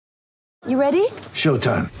You ready?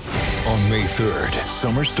 Showtime. On May 3rd,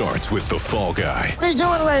 summer starts with The Fall Guy. Let's do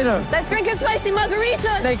it later. Let's drink a spicy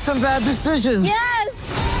margarita. Make some bad decisions. Yes!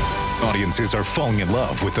 Audiences are falling in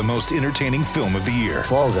love with the most entertaining film of the year.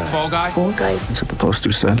 Fall Guy. Fall Guy? Fall guy. That's what the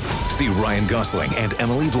poster said. See Ryan Gosling and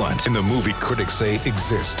Emily Blunt in the movie critics say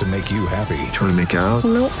exists to make you happy. Trying to make it out?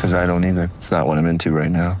 Nope. Because I don't either. It's not what I'm into right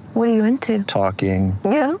now. What are you into? Talking.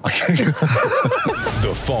 Yeah.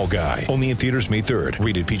 The Fall Guy. Only in theaters May 3rd.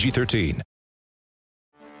 Rated PG-13.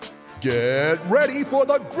 Get ready for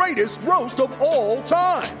the greatest roast of all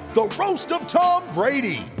time, the Roast of Tom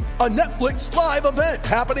Brady, a Netflix live event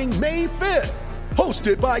happening May 5th.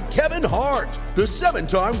 Hosted by Kevin Hart, the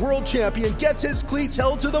 7-time world champion gets his cleats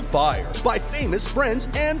held to the fire by famous friends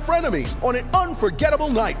and frenemies on an unforgettable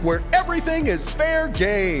night where everything is fair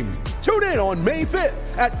game. Tune in on May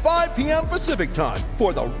 5th at 5 p.m. Pacific time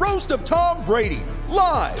for the Roast of Tom Brady,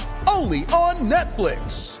 live only on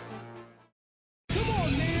Netflix.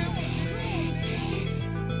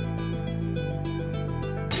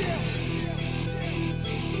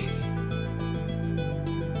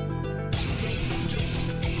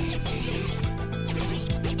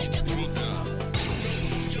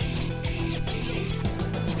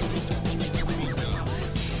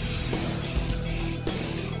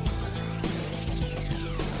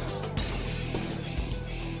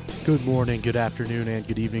 Good morning, good afternoon, and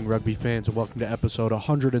good evening, rugby fans, and welcome to episode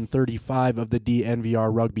 135 of the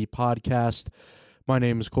DNVR Rugby Podcast. My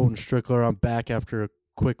name is Colton Strickler. I'm back after a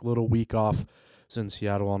quick little week off since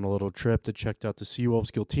Seattle on a little trip to check out the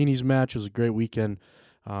Seawolves Giltinis match. It was a great weekend.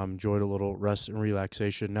 Enjoyed a little rest and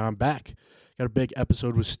relaxation. Now I'm back. Got a big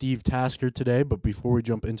episode with Steve Tasker today, but before we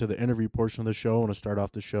jump into the interview portion of the show, I want to start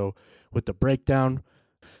off the show with the breakdown.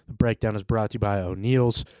 The breakdown is brought to you by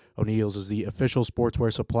O'Neill's. O'Neill's is the official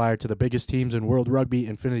sportswear supplier to the biggest teams in World Rugby,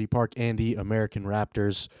 Infinity Park, and the American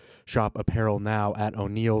Raptors. Shop apparel now at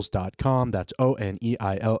O'Neills.com. That's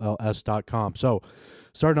ONEILLS.com. So,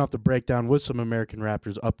 starting off the breakdown with some American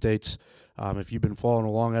Raptors updates. If you've been following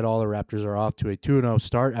along at all, the Raptors are off to a 2-0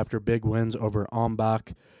 start after big wins over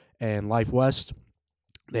Ombach and Life West.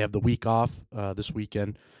 They have the week off this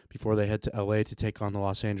weekend before they head to L.A. to take on the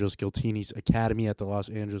Los Angeles Giltinis Academy at the Los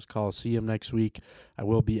Angeles Coliseum next week. I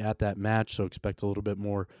will be at that match, so expect a little bit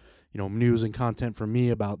more, news and content from me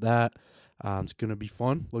about that. It's going to be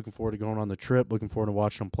fun. Looking forward to going on the trip. Looking forward to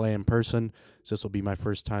watching them play in person. So this will be my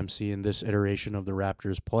first time seeing this iteration of the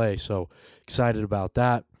Raptors play, so excited about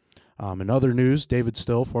that. In other news, David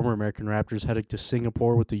Still, former American Raptors, heading to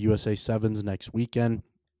Singapore with the USA Sevens next weekend.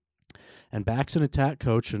 And backs and attack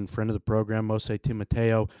coach and friend of the program, Mose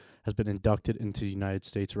Timoteo, has been inducted into the United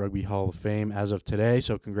States Rugby Hall of Fame as of today.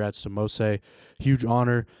 So congrats to Mose. Huge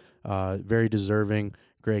honor, very deserving,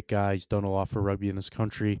 great guy. He's done a lot for rugby in this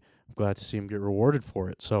country. I'm glad to see him get rewarded for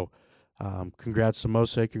it. So congrats to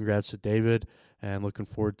Mose, congrats to David, and looking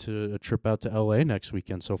forward to a trip out to L.A. next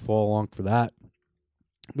weekend. So follow along for that.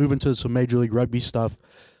 Moving to some Major League Rugby stuff.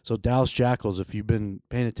 So Dallas Jackals, if you've been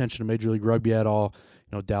paying attention to Major League Rugby at all,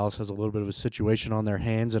 Dallas has a little bit of a situation on their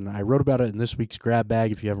hands, and I wrote about it in this week's Grab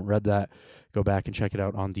Bag. If you haven't read that, go back and check it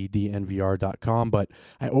out on DNVR.com. But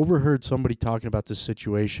I overheard somebody talking about this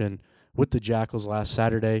situation with the Jackals last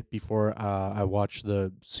Saturday before I watched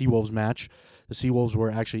the Seawolves match. The Seawolves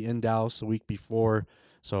were actually in Dallas the week before,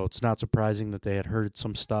 so it's not surprising that they had heard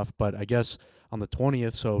some stuff. But I guess on the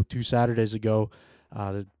 20th, so 2 Saturdays ago,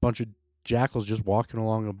 a bunch of Jackals just walking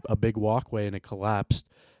along a big walkway, and it collapsed.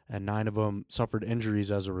 And 9 of them suffered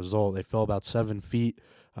injuries as a result. They fell about 7 feet,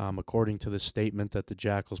 according to the statement that the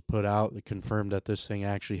Jackals put out. It confirmed that this thing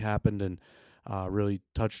actually happened and really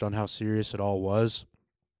touched on how serious it all was.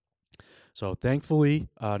 So thankfully,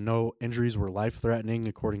 no injuries were life-threatening,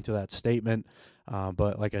 according to that statement.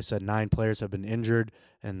 But like I said, 9 players have been injured,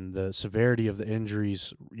 and the severity of the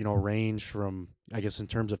injuries, range from, I guess in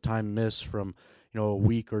terms of time missed, from, a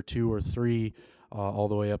week or 2 or 3 all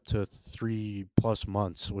the way up to 3+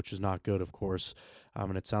 months, which is not good, of course.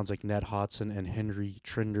 And it sounds like Ned Hodson and Henry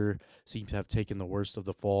Trinder seem to have taken the worst of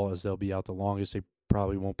the fall, as they'll be out the longest. They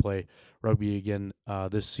probably won't play rugby again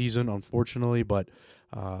this season, unfortunately. But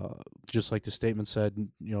just like the statement said,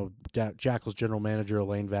 Jackals general manager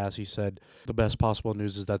Elaine Vassy said the best possible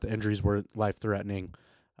news is that the injuries were life-threatening,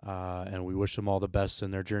 and we wish them all the best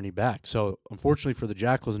in their journey back. So unfortunately for the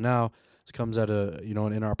Jackals now, this comes at an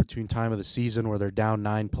inopportune time of the season where they're down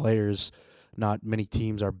 9 players. Not many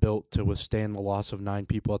teams are built to withstand the loss of 9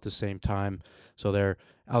 people at the same time. So they're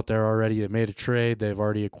out there already. They made a trade. They've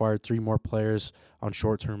already acquired 3 more players on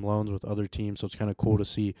short-term loans with other teams. So it's kind of cool to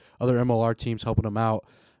see other MLR teams helping them out,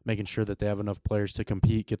 making sure that they have enough players to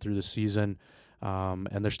compete, get through the season.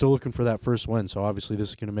 And they're still looking for that first win. So obviously this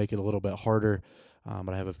is going to make it a little bit harder.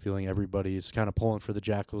 But I have a feeling everybody is kind of pulling for the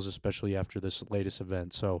Jackals, especially after this latest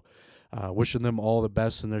event. So wishing them all the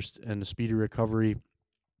best in a speedy recovery.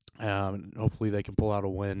 Hopefully they can pull out a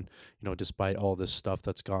win, despite all this stuff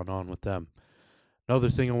that's gone on with them. Another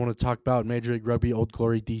thing I want to talk about, Major League Rugby, Old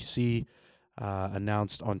Glory DC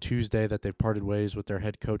announced on Tuesday that they've parted ways with their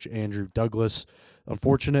head coach, Andrew Douglas.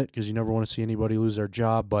 Unfortunate, because you never want to see anybody lose their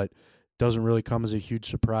job, but doesn't really come as a huge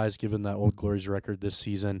surprise given that Old Glory's record this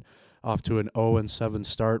season, off to an 0-7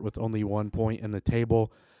 start with only 1 point in the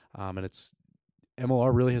table. And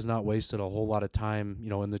MLR really has not wasted a whole lot of time.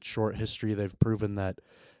 In the short history, they've proven that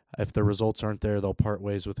if the results aren't there, they'll part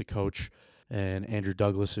ways with the coach. And Andrew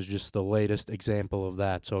Douglas is just the latest example of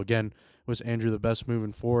that. So again, was Andrew the best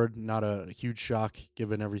moving forward? Not a huge shock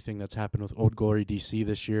given everything that's happened with Old Glory DC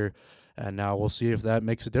this year. And now we'll see if that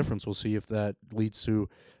makes a difference. We'll see if that leads to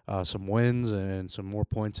some wins and some more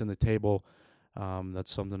points in the table.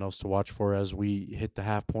 That's something else to watch for as we hit the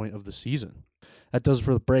half point of the season. That does it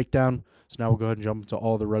for the breakdown. So now we'll go ahead and jump into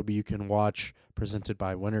all the rugby you can watch, presented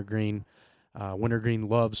by Wintergreen. Wintergreen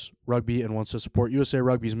loves rugby and wants to support USA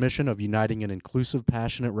Rugby's mission of uniting an inclusive,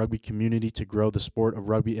 passionate rugby community to grow the sport of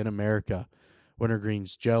rugby in America.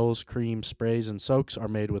 Wintergreen's gels, creams, sprays, and soaks are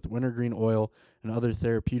made with wintergreen oil and other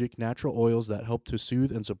therapeutic natural oils that help to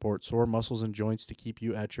soothe and support sore muscles and joints to keep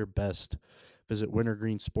you at your best. Visit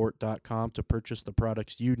wintergreensport.com to purchase the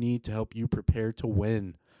products you need to help you prepare to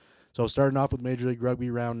win. So starting off with Major League Rugby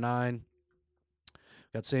Round 9.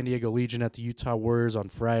 Got San Diego Legion at the Utah Warriors on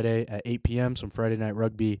Friday at 8 p.m. Some Friday Night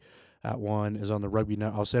Rugby at 1 is on the Rugby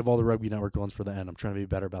Network. I'll save all the Rugby Network ones for the end. I'm trying to be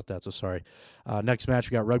better about that, so sorry. Next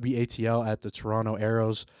match, we got Rugby ATL at the Toronto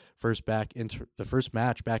Arrows. The first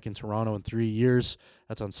match back in Toronto in 3 years.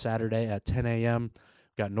 That's on Saturday at 10 a.m.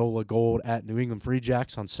 We've got NOLA Gold at New England Free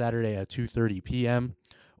Jacks on Saturday at 2:30 p.m.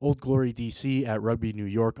 Old Glory DC at Rugby New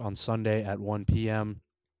York on Sunday at 1 p.m.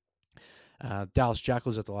 Dallas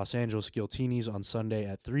Jackals at the Los Angeles Giltinis on Sunday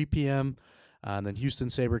at 3 p.m. And then Houston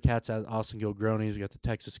SaberCats at Austin Gilgronis. We got the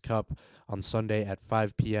Texas Cup on Sunday at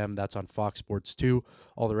 5 p.m. That's on Fox Sports 2.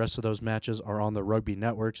 All the rest of those matches are on the Rugby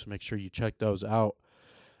Network, so make sure you check those out.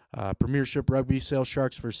 Premiership Rugby, Sale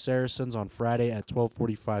Sharks versus Saracens on Friday at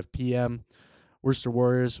 12:45 p.m. Worcester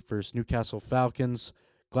Warriors versus Newcastle Falcons.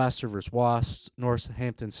 Gloucester versus Wasps,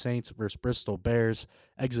 Northampton Saints versus Bristol Bears,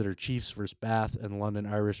 Exeter Chiefs versus Bath, and London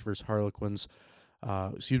Irish versus Harlequins.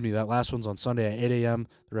 That last one's on Sunday at 8 a.m.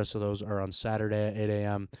 The rest of those are on Saturday at 8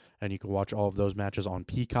 a.m., and you can watch all of those matches on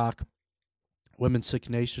Peacock. Women's Six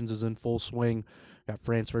Nations is in full swing. Got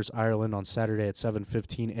France versus Ireland on Saturday at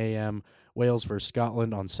 7:15 a.m., Wales versus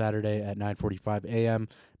Scotland on Saturday at 9:45 a.m.,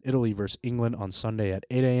 Italy versus England on Sunday at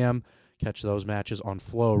 8 a.m. Catch those matches on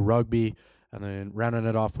Flow Rugby. And then rounding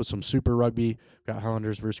it off with some Super Rugby, got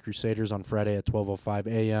Highlanders versus Crusaders on Friday at 12:05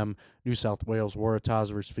 a.m. New South Wales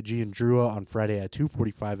Waratahs versus Fijian Drua on Friday at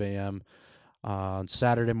 2:45 a.m. On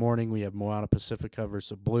Saturday morning, we have Moana Pacifica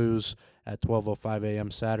versus Blues at 12:05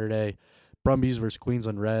 a.m. Saturday. Brumbies versus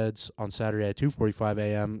Queensland Reds on Saturday at 2:45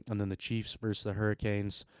 a.m. And then the Chiefs versus the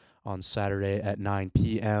Hurricanes on Saturday at 9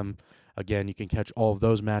 p.m. Again, you can catch all of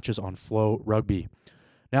those matches on Flow Rugby.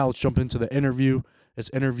 Now let's jump into the interview. This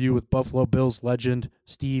interview with Buffalo Bills legend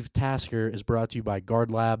Steve Tasker is brought to you by Guard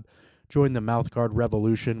Lab. Join the mouthguard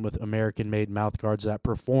revolution with American-made mouthguards that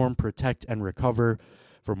perform, protect, and recover.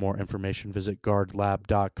 For more information, visit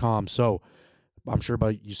guardlab.com. So I'm sure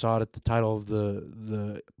you saw it at the title of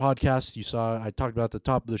the podcast. You saw I talked about at the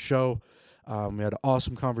top of the show. We had an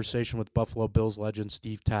awesome conversation with Buffalo Bills legend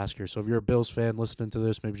Steve Tasker. So if you're a Bills fan listening to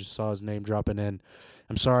this, maybe just saw his name dropping in.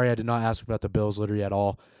 I'm sorry I did not ask about the Bills literally at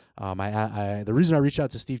all. The reason I reached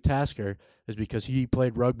out to Steve Tasker is because he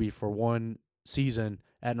played rugby for one season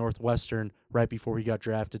at Northwestern right before he got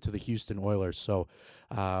drafted to the Houston Oilers. So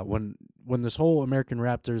when this whole American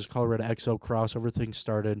Raptors Colorado XO crossover thing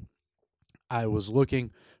started, I was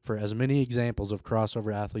looking for as many examples of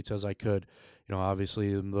crossover athletes as I could.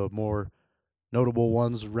 Obviously the more notable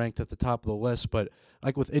ones ranked at the top of the list, but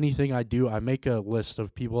like with anything I do, I make a list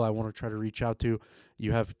of people I want to try to reach out to.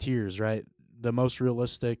 You have tiers, right? The most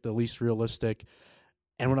realistic, the least realistic.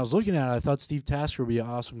 And when I was looking at it, I thought Steve Tasker would be an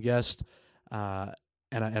awesome guest. And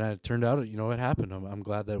it turned out, it happened. I'm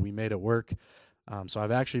glad that we made it work. So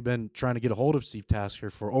I've actually been trying to get a hold of Steve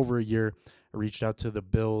Tasker for over a year. I reached out to the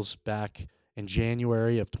Bills back in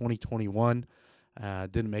January of 2021.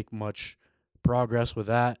 Didn't make much progress with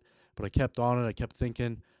that, but I kept on it. I kept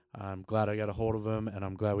thinking. I'm glad I got a hold of him, and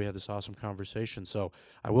I'm glad we had this awesome conversation. So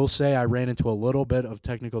I will say I ran into a little bit of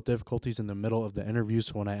technical difficulties in the middle of the interview.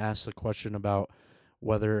 So when I asked the question about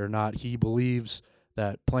whether or not he believes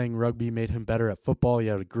that playing rugby made him better at football. He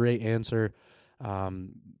had a great answer.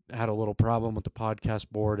 Had a little problem with the podcast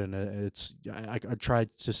board, and I tried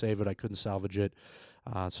to save it. I couldn't salvage it.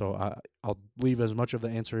 So I'll leave as much of the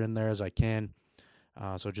answer in there as I can.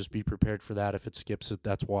 So just be prepared for that. If it skips it,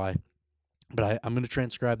 that's why. But I'm going to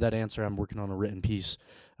transcribe that answer. I'm working on a written piece.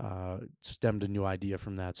 Stemmed a new idea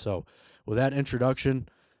from that. So with that introduction,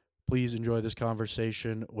 please enjoy this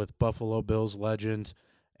conversation with Buffalo Bills legend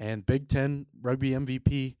and Big Ten rugby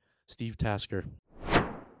MVP, Steve Tasker.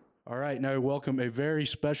 All right, now welcome a very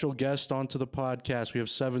special guest onto the podcast. We have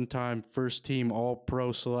 7-time first-team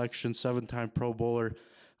All-Pro selection, 7-time Pro Bowler,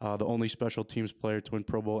 the only special teams player to win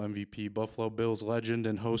Pro Bowl MVP, Buffalo Bills legend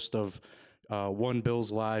and host of One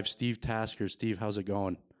Bills Live, Steve Tasker. Steve, how's it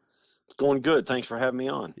going? It's going good. Thanks for having me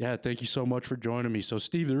on. Yeah, thank you so much for joining me. So,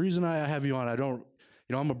 Steve, the reason I have you on,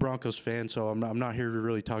 I'm a Broncos fan, so I'm not here to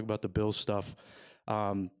really talk about the Bills stuff.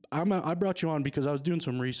 I brought you on because I was doing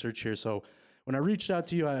some research here. So when I reached out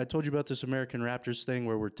to you, I told you about this American Raptors thing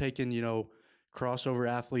where we're taking, crossover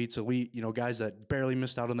athletes, elite, guys that barely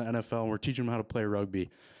missed out on the NFL, and we're teaching them how to play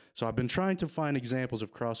rugby. So I've been trying to find examples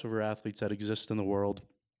of crossover athletes that exist in the world.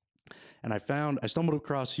 And I stumbled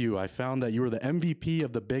across you. I found that you were the MVP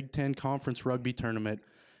of the Big Ten Conference Rugby Tournament.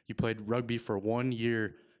 You played rugby for 1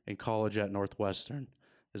 year in college at Northwestern.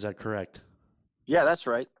 Is that correct? Yeah, that's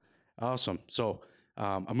right. Awesome. So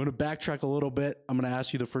I'm going to backtrack a little bit. I'm going to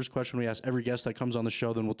ask you the first question we ask every guest that comes on the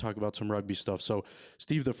show, then we'll talk about some rugby stuff. So,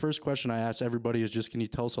 Steve, the first question I ask everybody is just, can you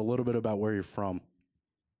tell us a little bit about where you're from?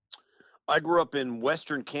 I grew up in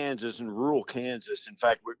western Kansas and rural Kansas. In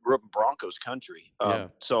fact, we grew up in Broncos country. Grew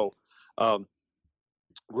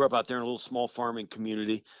up out there in a little small farming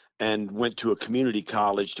community and went to a community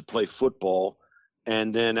college to play football.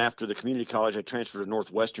 And then after the community college, I transferred to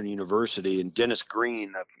Northwestern University. And Dennis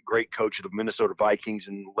Green, a great coach of the Minnesota Vikings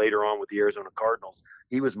and later on with the Arizona Cardinals,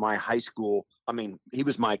 he was my he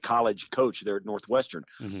was my college coach there at Northwestern.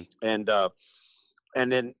 Mm-hmm.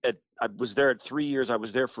 And then I was there at 3 years. I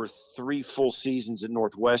was there for 3 full seasons at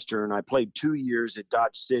Northwestern. I played 2 years at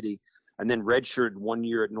Dodge City and then redshirted 1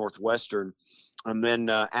 year at Northwestern. And then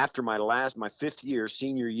after my 5th year,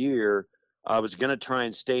 senior year, I was going to try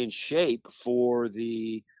and stay in shape for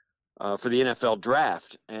the NFL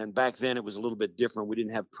draft. And back then it was a little bit different. We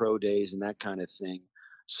didn't have pro days and that kind of thing.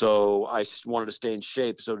 So I wanted to stay in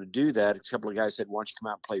shape. So to do that, a couple of guys said, why don't you come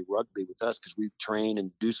out and play rugby with us? Because we train and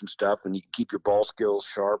do some stuff and you keep your ball skills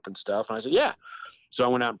sharp and stuff. And I said, yeah. So I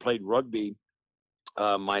went out and played rugby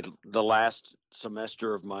the last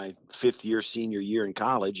semester of my 5th year, senior year in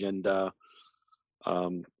college. And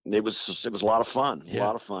it was a lot of fun. Yeah. A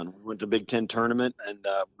lot of fun. We went to the Big Ten tournament and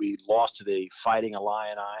we lost to the Fighting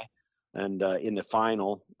Illini and in the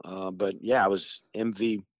final. But yeah, I was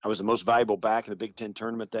the most valuable back in the Big Ten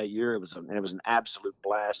tournament that year. It was an absolute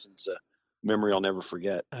blast. It's a memory I'll never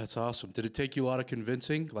forget. That's awesome. Did it take you a lot of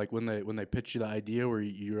convincing? Like when they pitched you the idea, were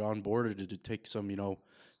you on board, or did it take some, feeling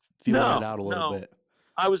it out a little bit?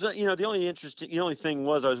 I was, the only thing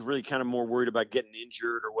was I was really kind of more worried about getting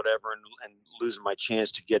injured or whatever and losing my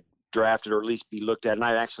chance to get drafted or at least be looked at. And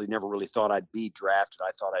I actually never really thought I'd be drafted.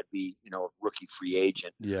 I thought I'd be, a rookie free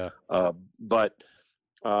agent. Yeah.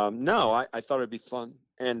 No, I thought it'd be fun.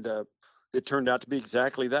 And it turned out to be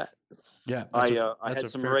exactly that. Yeah. I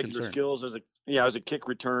had some regular skills as a kick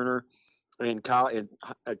returner in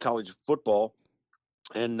college football.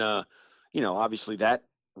 And, obviously that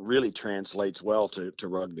really translates well to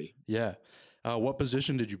rugby. Yeah. What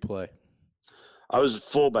position did you play? I was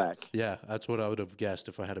fullback. Yeah, that's what I would have guessed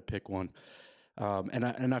if I had to pick one.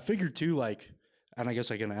 And I figured too, and I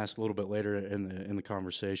guess I can ask a little bit later in the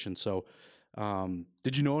conversation. So,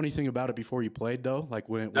 did you know anything about it before you played though? Like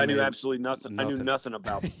when I knew absolutely nothing. I knew nothing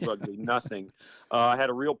about rugby, nothing. I had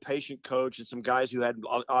a real patient coach and some guys who had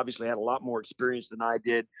obviously had a lot more experience than I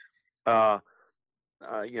did.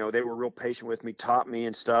 They were real patient with me, taught me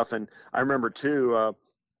and stuff. And I remember too,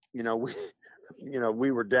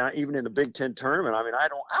 we were down even in the Big Ten tournament. I mean, I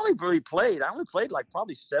only played like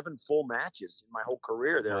probably 7 full matches in my whole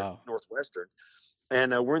career there at Northwestern.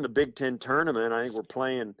 And we're in the Big Ten tournament. I think we're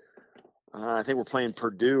playing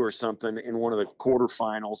Purdue or something in one of the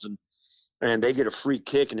quarterfinals, and they get a free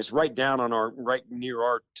kick, and it's right down on right near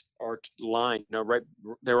our line. Right,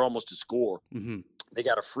 they're almost to score. Mm-hmm. They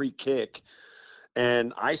got a free kick.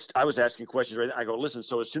 And I was asking questions. Right? I go, listen.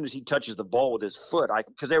 So as soon as he touches the ball with his foot,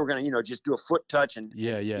 because they were going to, just do a foot touch and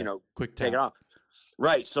quick take it off.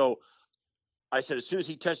 Right. So I said, as soon as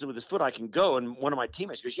he touches it with his foot, I can go. And one of my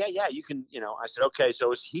teammates goes, yeah, you can. I said, okay.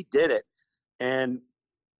 So he did it, and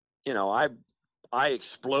I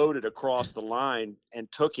exploded across the line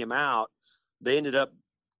and took him out. They ended up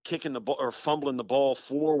kicking the ball or fumbling the ball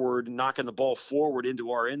forward, knocking the ball forward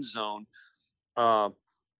into our end zone. And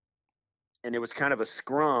it was kind of a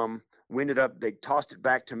scrum. We ended up, they tossed it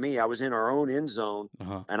back to me. I was in our own end zone,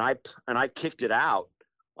 and I kicked it out.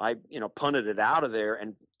 I, punted it out of there,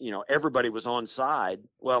 and, everybody was onside.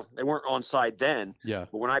 Well, they weren't onside then. Yeah.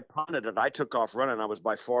 But when I punted it, I took off running. I was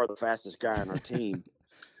by far the fastest guy on our team.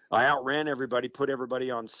 I outran everybody, put everybody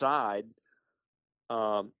onside,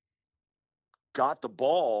 got the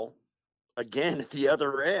ball again at the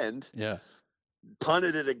other end. Yeah.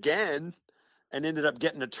 Punted it again, and ended up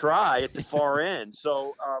getting a try at the far end.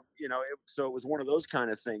 So, so it was one of those kind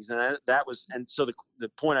of things. And so the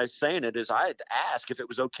point I was saying it is I had to ask if it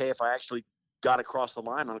was okay if I actually got across the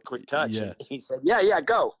line on a quick touch. Yeah. And he said, yeah,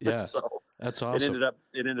 go. Yeah. So that's awesome.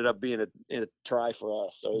 It ended up being a try for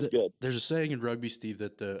us. So it was good. There's a saying in rugby, Steve,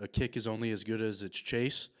 that a kick is only as good as its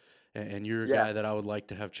chase. And you're a guy that I would like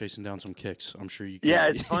to have chasing down some kicks. I'm sure you can. Yeah,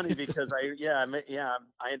 it's funny because I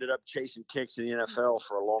ended up chasing kicks in the NFL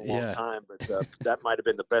for a long time, but that might have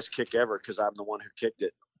been the best kick ever because I'm the one who kicked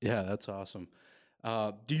it. Yeah, that's awesome.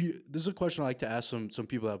 This is a question I like to ask some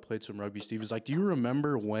people that have played some rugby, Steve, is like, do you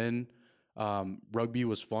remember when rugby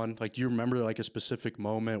was fun? Like, do you remember like a specific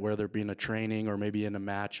moment, whether it be in a training or maybe in a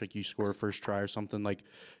match, like you score a first try or something? Like, do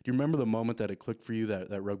you remember the moment that it clicked for you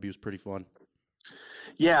that rugby was pretty fun?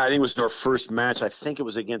 Yeah, I think it was our first match. I think it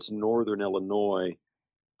was against Northern Illinois.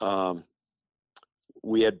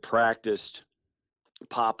 We had practiced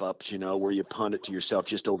pop-ups, where you punt it to yourself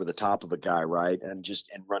just over the top of a guy, right, and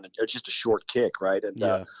run it, or just a short kick, right?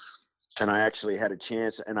 And and I actually had a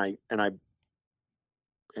chance, and I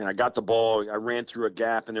got the ball. I ran through a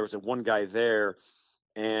gap, and there was one guy there,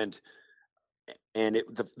 and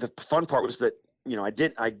the fun part was that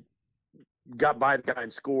I got by the guy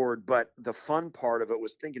and scored, but the fun part of it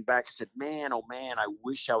was thinking back. I said, man, oh man, I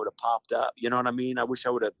wish I would have popped up. You know what I mean? I wish I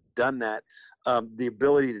would have done that. The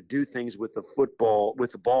ability to do things with the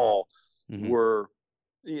ball, were,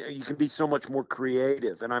 you can be so much more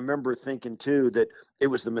creative. And I remember thinking too that it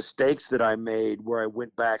was the mistakes that I made where I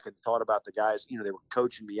went back and thought about the guys. They were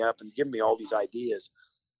coaching me up and giving me all these ideas.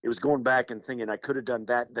 It was going back and thinking I could have done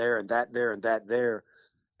that there and that there and that there.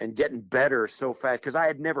 And getting better so fast because I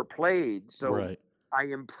had never played. So I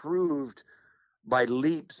improved by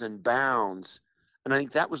leaps and bounds. And I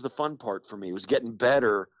think that was the fun part for me, was getting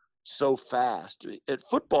better so fast. At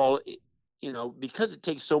football, because it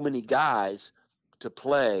takes so many guys to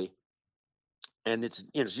play, and it's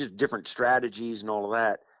just different strategies and all of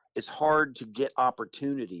that, it's hard to get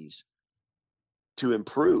opportunities to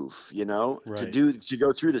improve, to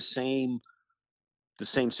go through the same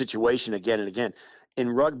situation again and again. In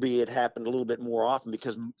rugby, it happened a little bit more often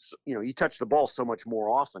because, you touch the ball so much more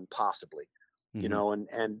often, possibly,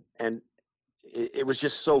 and it was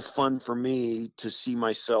just so fun for me to see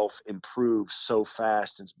myself improve so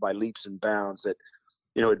fast and by leaps and bounds that,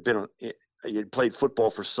 you'd played football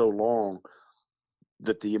for so long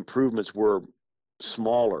that the improvements were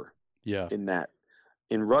smaller. Yeah. In that.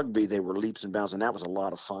 In rugby, they were leaps and bounds, and that was a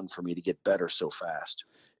lot of fun for me to get better so fast.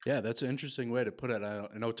 Yeah, that's an interesting way to put it. I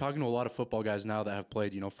know talking to a lot of football guys now that have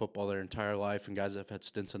played, football their entire life, and guys that have had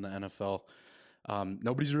stints in the NFL,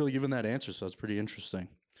 nobody's really given that answer, so it's pretty interesting.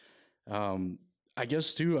 I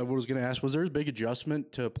guess, too, I was going to ask, was there a big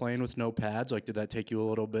adjustment to playing with no pads? Like, did that take you a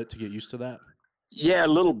little bit to get used to that? Yeah, a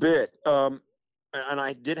little bit. And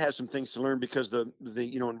I did have some things to learn because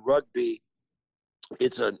in rugby,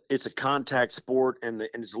 it's a contact sport, and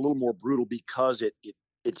it's a little more brutal because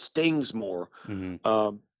it stings more.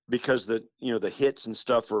 Mm-hmm. Because the hits and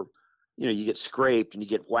stuff are, you get scraped and you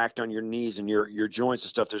get whacked on your knees and your joints and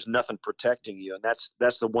stuff. There's nothing protecting you, and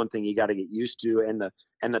that's the one thing you got to get used to.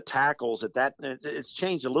 And the tackles it's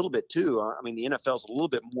changed a little bit too. I mean, the NFL's a little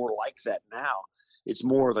bit more like that now. It's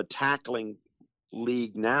more of a tackling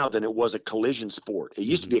league now than it was a collision sport. It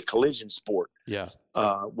used to be a collision sport. Yeah.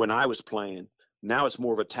 When I was playing, now it's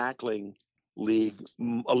more of a tackling league,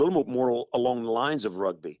 a little bit more along the lines of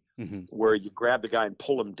rugby. Mm-hmm. Where you grab the guy and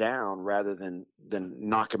pull him down rather than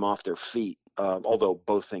knock him off their feet, although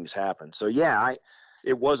both things happen. So, yeah,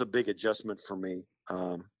 it was a big adjustment for me.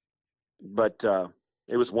 But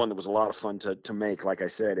it was one that was a lot of fun to make. Like I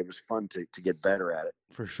said, it was fun to get better at it.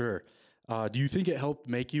 For sure. Do you think it helped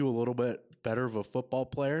make you a little bit better of a football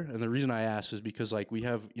player? And the reason I ask is because, like, we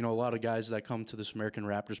have, a lot of guys that come to this American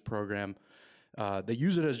Raptors program. They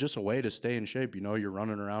use it as just a way to stay in shape. You're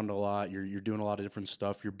running around a lot. You're doing a lot of different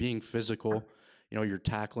stuff. You're being physical. You're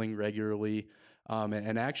tackling regularly.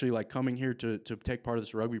 And actually, like, coming here to take part of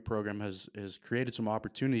this rugby program has created some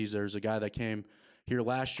opportunities. There's a guy that came here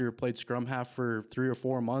last year, played scrum half for 3 or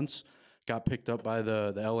 4 months, got picked up by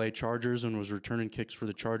the LA Chargers and was returning kicks for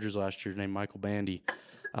the Chargers last year, named Michael Bandy.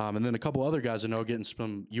 And then a couple other guys I know getting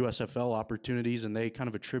some USFL opportunities, and they kind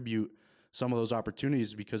of attribute some of those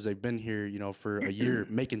opportunities because they've been here, for a year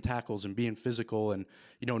making tackles and being physical and,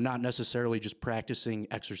 not necessarily just practicing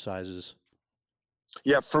exercises.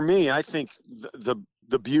 Yeah, for me, I think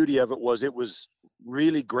the beauty of it was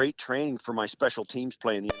really great training for my special teams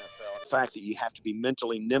play in the NFL. The fact that you have to be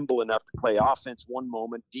mentally nimble enough to play offense one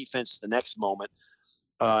moment, defense the next moment,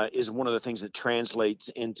 is one of the things that translates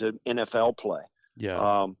into NFL play.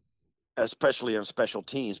 Yeah. Especially on special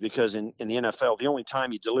teams, because in the NFL, the only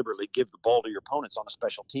time you deliberately give the ball to your opponents on a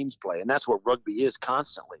special teams play, and that's what rugby is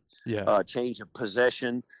constantly. Yeah. Change of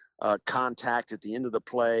possession, contact at the end of the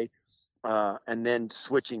play, and then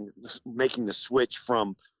making the switch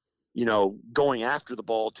from, going after the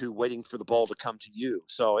ball to waiting for the ball to come to you.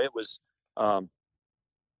 So it was,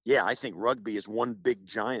 I think rugby is one big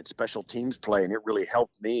giant special teams play, and it really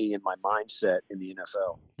helped me in my mindset in the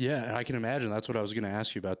NFL. Yeah, and I can imagine that's what I was going to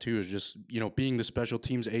ask you about too, is just, being the special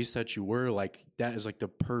teams ace that you were, like that is like the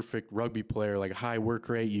perfect rugby player, like high work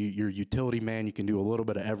rate, you're a utility man, you can do a little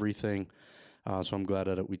bit of everything. So I'm glad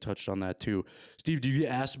that we touched on that too. Steve, do you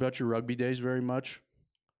get asked about your rugby days very much?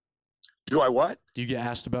 Do I what? Do you get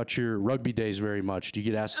asked about your rugby days very much? Do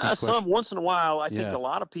you get asked these questions? Some once in a while. I think a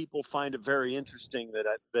lot of people find it very interesting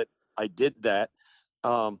that I did that,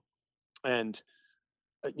 and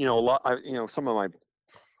some of my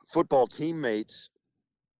football teammates,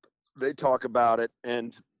 they talk about it,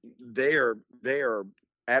 and they are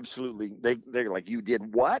absolutely they're like, you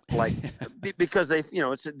did what? Like because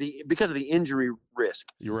because of the injury risk.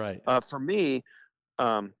 You're right. For me,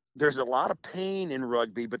 there's a lot of pain in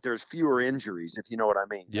rugby, but there's fewer injuries, if you know what I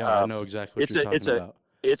mean. Yeah, I know exactly what you're talking about.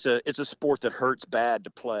 It's a sport that hurts bad to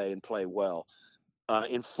play and play well.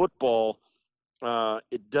 In football,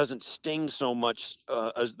 it doesn't sting so much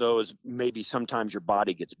as maybe sometimes your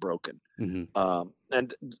body gets broken. Mm-hmm.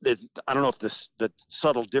 And I don't know if the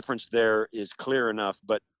subtle difference there is clear enough,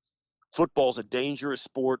 but football's a dangerous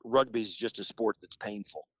sport. Rugby is just a sport that's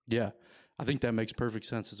painful. Yeah, I think that makes perfect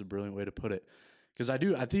sense. It's a brilliant way to put it. Because I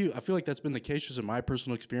feel like that's been the case just in my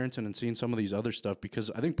personal experience and in seeing some of these other stuff.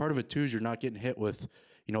 Because I think part of it too is you're not getting hit with,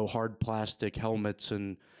 hard plastic helmets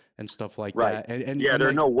and stuff like that. And there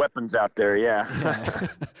are no weapons out there. Yeah.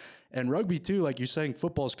 And rugby too, like you're saying,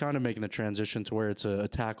 football is kind of making the transition to where it's a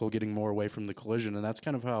tackle getting more away from the collision, and that's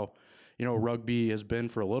kind of how rugby has been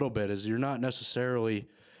for a little bit. Is you're not necessarily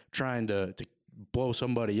trying to blow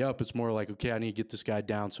somebody up. It's more like, okay, I need to get this guy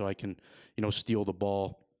down so I can steal the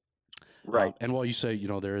ball. Right. And while you say,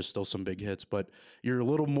 there is still some big hits, but you're a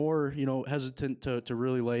little more, hesitant to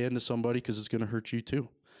really lay into somebody because it's going to hurt you too.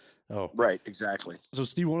 Oh, right. Exactly. So,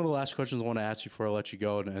 Steve, one of the last questions I want to ask you before I let you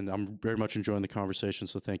go, and I'm very much enjoying the conversation,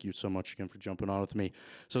 so thank you so much again for jumping on with me.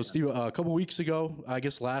 So, Steve, a couple weeks ago, I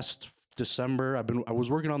guess last December, I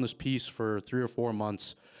was working on this piece for 3 or 4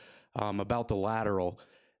 months about the lateral.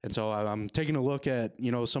 And so I'm taking a look at,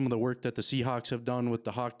 some of the work that the Seahawks have done with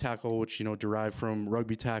the hawk tackle, which, derived from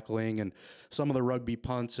rugby tackling, and some of the rugby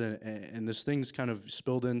punts. And this thing's kind of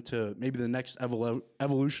spilled into maybe the next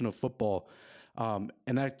evolution of football. And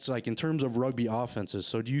that's like in terms of rugby offenses.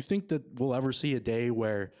 So do you think that we'll ever see a day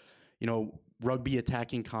where, rugby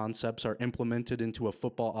attacking concepts are implemented into a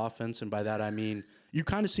football offense? And by that, I mean, you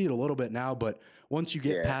kind of see it a little bit now, but once you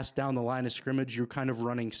get past down the line of scrimmage, you're kind of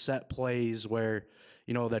running set plays where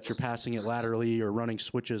that you're passing it laterally or running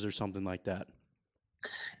switches or something like that.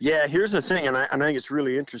 Yeah, here's the thing, and I think it's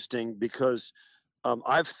really interesting because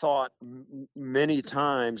I've thought many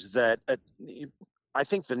times that I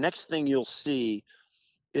think the next thing you'll see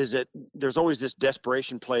is that there's always this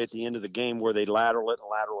desperation play at the end of the game where they lateral it,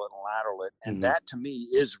 and Mm-hmm. that to me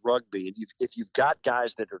is rugby. And if you've got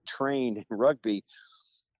guys that are trained in rugby,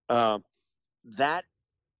 that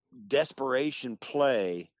desperation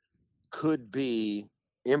play could be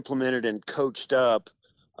implemented and coached up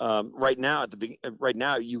right now. Right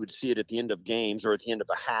now, you would see it at the end of games or at the end of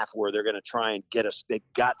a half where they're going to try and they've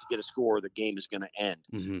got to get a score or the game is going to end.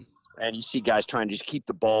 Mm-hmm. And you see guys trying to just keep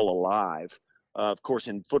the ball alive. Of course,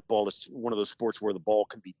 in football, it's one of those sports where the ball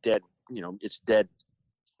can be dead. It's dead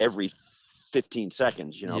every 15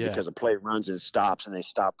 seconds, because a play runs and it stops and they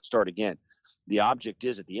start again. The object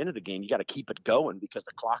is at the end of the game, you got to keep it going because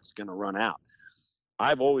the clock's going to run out.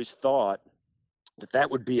 I've always thought that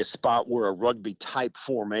would be a spot where a rugby type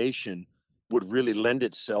formation would really lend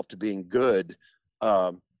itself to being good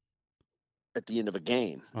at the end of a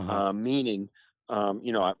game. Uh-huh. Meaning,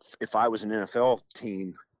 if I was an NFL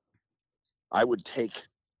team, I would take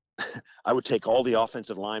I would take all the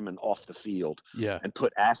offensive linemen off the field and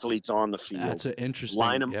put athletes on the field. That's an interesting.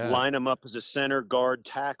 Line them up as a center, guard,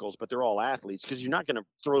 tackles, but they're all athletes because you're not going to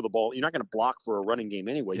throw the ball. You're not going to block for a running game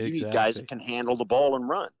anyway. You need guys that can handle the ball and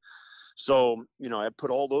run. So, I'd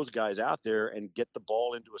put all those guys out there and get the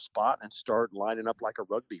ball into a spot and start lining up like a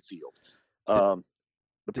rugby field.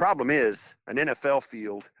 The problem is an NFL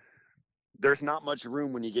field, there's not much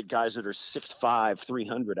room when you get guys that are 6'5",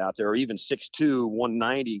 300 out there, or even 6'2",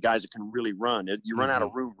 190, guys that can really run. You run out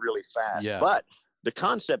of room really fast. Yeah. But the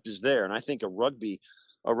concept is there, and I think a rugby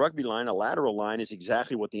line, a lateral line, is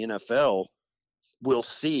exactly what the NFL will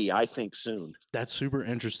see, I think, soon. That's super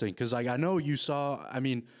interesting because I know you saw,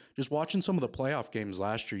 just watching some of the playoff games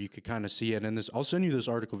last year, you could kind of see it. And I'll send you this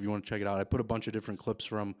article if you want to check it out. I put a bunch of different clips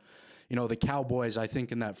from, the Cowboys. I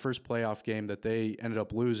think in that first playoff game that they ended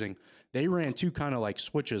up losing, they ran two kind of like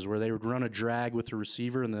switches where they would run a drag with the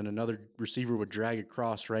receiver and then another receiver would drag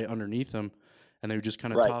across right underneath them. And they would just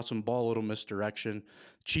kind of toss them ball, a little misdirection.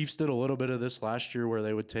 Chiefs did a little bit of this last year where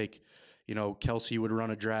they would take, Kelsey would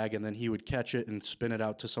run a drag and then he would catch it and spin it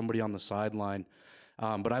out to somebody on the sideline.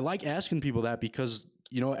 But I like asking people that because,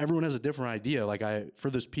 everyone has a different idea. Like for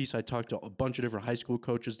this piece, I talked to a bunch of different high school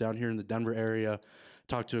coaches down here in the Denver area,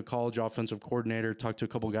 talked to a college offensive coordinator, talked to a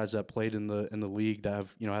couple of guys that played in the league that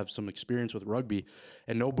have some experience with rugby,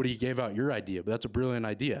 and nobody gave out your idea. But that's a brilliant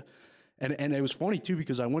idea. And it was funny, too,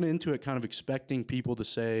 because I went into it kind of expecting people to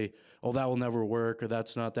say, oh, that will never work or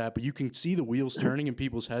that's not that. But you can see the wheels turning in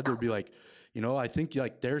people's head. They'll be like, I think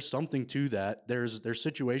like there's something to that. There's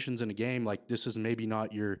situations in a game like this is maybe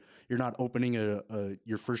not you're not opening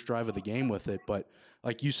your first drive of the game with it. But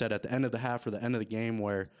like you said, at the end of the half or the end of the game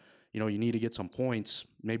where, you need to get some points,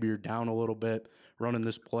 maybe you're down a little bit, running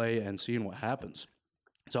this play and seeing what happens.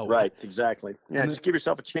 So right, exactly. Yeah, just give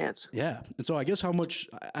yourself a chance. Yeah. And so I guess I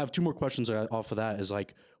have two more questions off of that is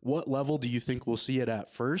like, what level do you think we'll see it at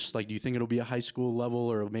first? Like, do you think it'll be a high school level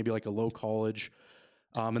or maybe like a low college?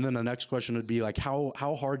 And then the next question would be like, how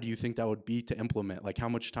hard do you think that would be to implement? Like how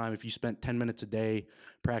much time, if you spent 10 minutes a day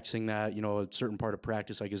practicing that, a certain part of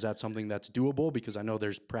practice, like, is that something that's doable? Because I know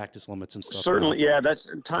there's practice limits and stuff. Certainly. Yeah.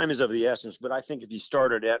 Time is of the essence, but I think if you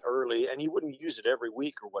started at early and you wouldn't use it every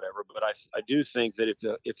week or whatever, but I do think that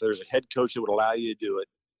if there's a head coach that would allow you to do it,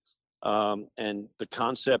 and the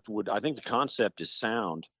concept the concept is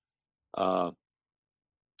sound. But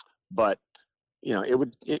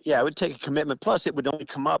it would take a commitment. Plus, it would only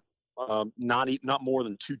come up not more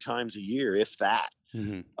than 2 times a year, if that.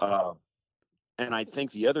 Mm-hmm. And I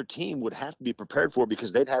think the other team would have to be prepared for it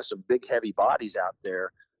because they'd have some big, heavy bodies out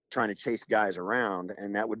there trying to chase guys around,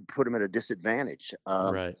 and that would put them at a disadvantage.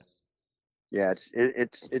 Right. Yeah,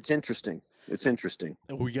 it's interesting. It's interesting.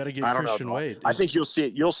 We got to get Christian Wade. I think you'll see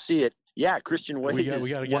it. You'll see it. Yeah, Christian Wade. We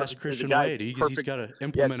got to ask Christian Wade. He's got to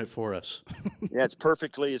implement it for us. Yeah, it's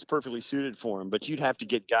perfectly suited for him. But you'd have to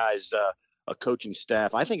get guys, a coaching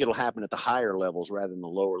staff. I think it'll happen at the higher levels rather than the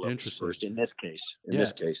lower levels first. In this case,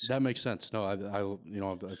 that makes sense. No, I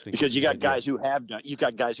think because you got guys who have done. You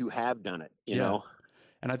got guys who have done it. You know,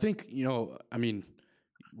 and I think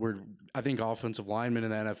I think offensive linemen in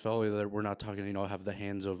the NFL, we're not talking, have the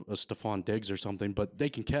hands of a Stephon Diggs or something, but they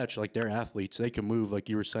can catch, like they're athletes. They can move, like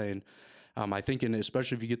you were saying. I think,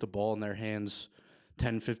 especially if you get the ball in their hands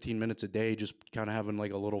 10, 15 minutes a day, just kind of having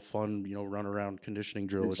like a little fun, run around conditioning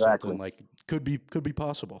drill or something, like could be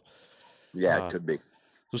possible. Yeah, it could be.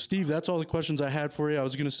 So, Steve, that's all the questions I had for you. I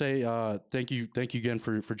was going to say thank you again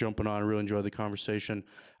for jumping on. I really enjoyed the conversation.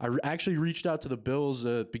 I actually reached out to the Bills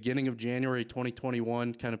beginning of January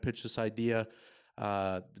 2021, kind of pitched this idea.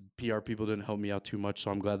 The PR people didn't help me out too much, so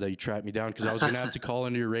I'm glad that you tracked me down because I was going to have to call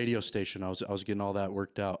into your radio station. I was getting all that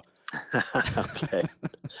worked out. Okay.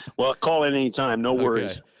 Well, call in anytime. No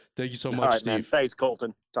worries. Okay. Thank you so much, all right, Steve. Man. Thanks,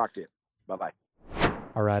 Colton. Talk to you. Bye-bye.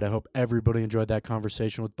 All right, I hope everybody enjoyed that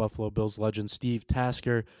conversation with Buffalo Bills legend Steve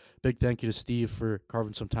Tasker. Big thank you to Steve for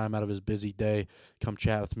carving some time out of his busy day, come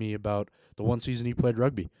chat with me about the one season he played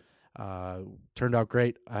rugby. Turned out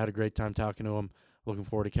great. I had a great time talking to him. Looking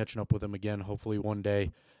forward to catching up with him again, hopefully one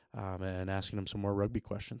day, and asking him some more rugby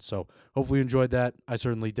questions. So hopefully you enjoyed that. I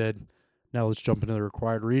certainly did. Now let's jump into the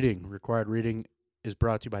required reading. Required reading is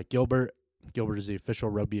brought to you by Gilbert. Gilbert is the official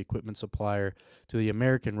rugby equipment supplier to the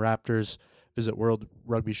American Raptors. Visit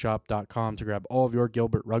worldrugbyshop.com to grab all of your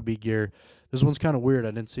Gilbert rugby gear. This one's kind of weird.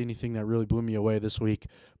 I didn't see anything that really blew me away this week,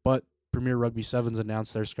 but Premier Rugby Sevens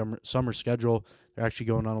announced their summer schedule. They're actually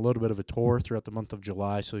going on a little bit of a tour throughout the month of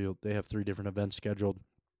July, so they have 3 different events scheduled.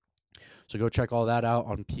 So go check all that out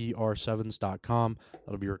on pr7s.com.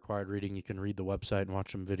 That'll be required reading. You can read the website and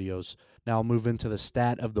watch some videos. Now I'll move into the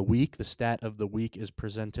stat of the week. The stat of the week is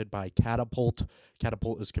presented by Catapult.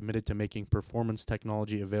 Catapult is committed to making performance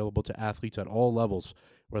technology available to athletes at all levels,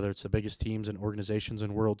 whether it's the biggest teams and organizations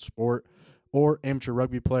in world sport or amateur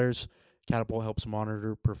rugby players. Catapult helps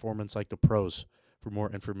monitor performance like the pros. For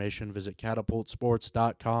more information, visit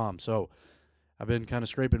catapultsports.com. So I've been kind of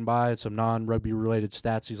scraping by some non-rugby related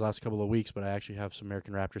stats these last couple of weeks, but I actually have some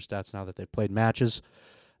American Raptor stats now that they've played matches.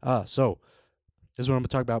 So this is what I'm going to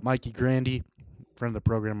talk about. Mikey Grandy, friend of the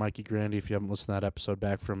program, Mikey Grandy. If you haven't listened to that episode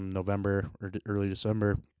back from November or early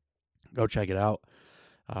December, go check it out.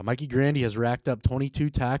 Mikey Grandy has racked up 22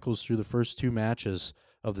 tackles through the first 2 matches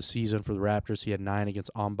of the season for the Raptors. He had 9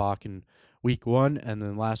 against Ombach in week 1, and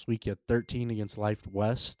then last week he had 13 against Life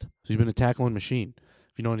West. So he's been a tackling machine.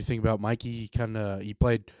 If you know anything about Mikey, he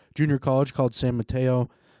played junior college called San Mateo,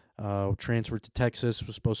 transferred to Texas,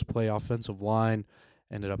 was supposed to play offensive line,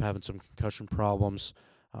 ended up having some concussion problems.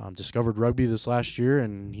 Discovered rugby this last year,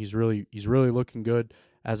 and he's really looking good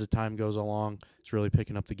as the time goes along. He's really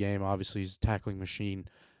picking up the game. Obviously, he's a tackling machine,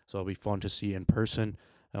 so it'll be fun to see in person,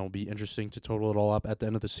 and it'll be interesting to total it all up at the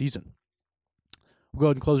end of the season. We'll go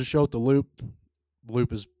ahead and close the show with The Loop. The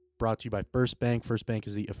Loop is brought to you by First Bank. First Bank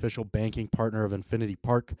is the official banking partner of Infinity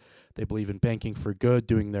Park. They believe in banking for good,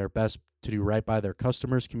 doing their best to do right by their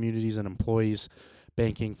customers, communities, and employees.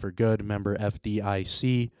 Banking for good, member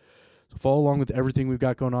FDIC. So follow along with everything we've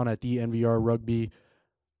got going on at DNVR Rugby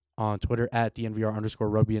on Twitter, at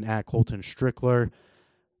DNVR_Rugby, and at Colton Strickler.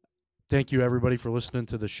 Thank you, everybody, for listening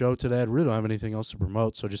to the show today. I really don't have anything else to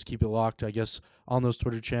promote, so just keep it locked, I guess, on those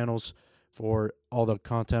Twitter channels for all the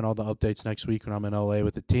content, all the updates next week when I'm in LA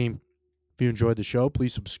with the team. If you enjoyed the show,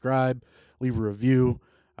 please subscribe, leave a review.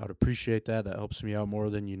 I would appreciate that. That helps me out more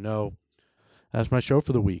than you know. That's my show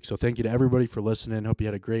for the week. So thank you to everybody for listening. Hope you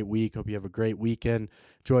had a great week. Hope you have a great weekend.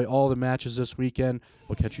 Enjoy all the matches this weekend.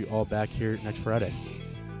 We'll catch you all back here next Friday.